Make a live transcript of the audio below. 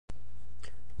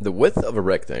The width of a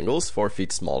rectangle is 4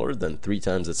 feet smaller than 3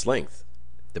 times its length.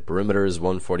 The perimeter is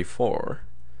 144.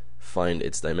 Find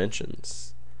its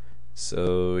dimensions.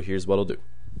 So here's what I'll do.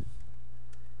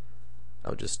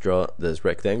 I'll just draw this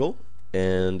rectangle,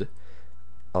 and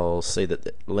I'll say that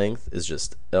the length is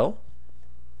just L,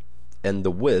 and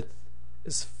the width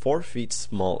is 4 feet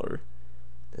smaller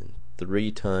than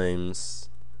 3 times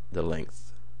the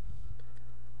length.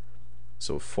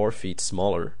 So 4 feet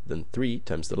smaller than 3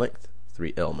 times the length,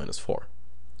 3L minus 4.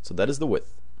 So that is the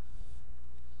width.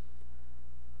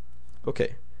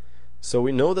 Okay, so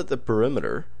we know that the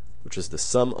perimeter, which is the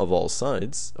sum of all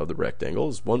sides of the rectangle,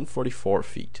 is 144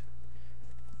 feet.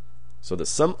 So the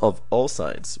sum of all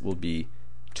sides will be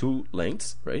 2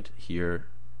 lengths, right, here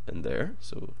and there,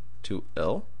 so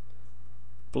 2L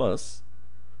plus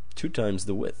 2 times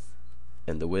the width,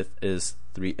 and the width is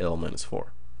 3L minus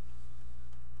 4.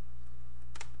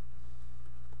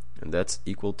 And that's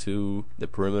equal to the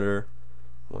perimeter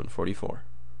 144.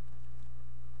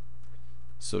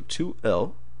 So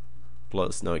 2L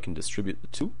plus, now I can distribute the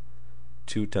 2.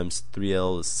 2 times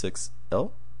 3L is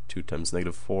 6L. 2 times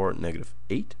negative 4, negative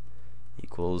 8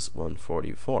 equals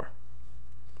 144.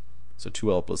 So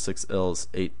 2L plus 6L is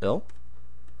 8L.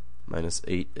 Minus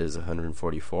 8 is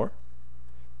 144.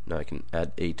 Now I can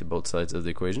add 8 to both sides of the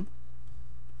equation.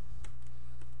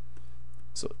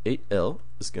 So 8L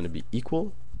is going to be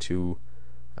equal to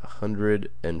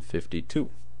 152.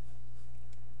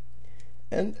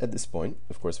 And at this point,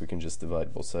 of course, we can just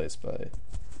divide both sides by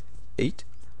 8.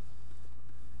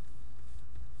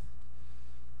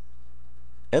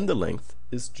 And the length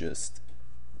is just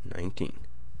 19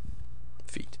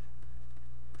 feet.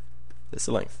 That's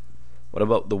the length. What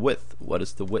about the width? What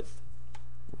is the width?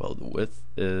 Well, the width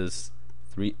is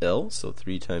 3L, so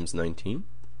 3 times 19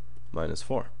 minus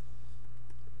 4.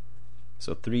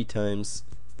 So 3 times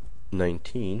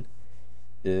 19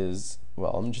 is,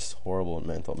 well, I'm just horrible at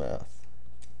mental math.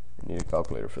 I need a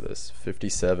calculator for this.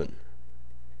 57.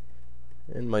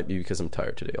 And might be because I'm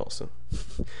tired today also.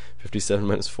 57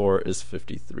 minus 4 is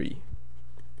 53.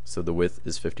 So the width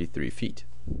is 53 feet.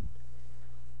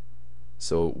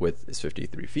 So width is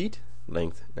 53 feet,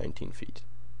 length 19 feet.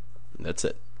 And that's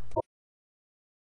it.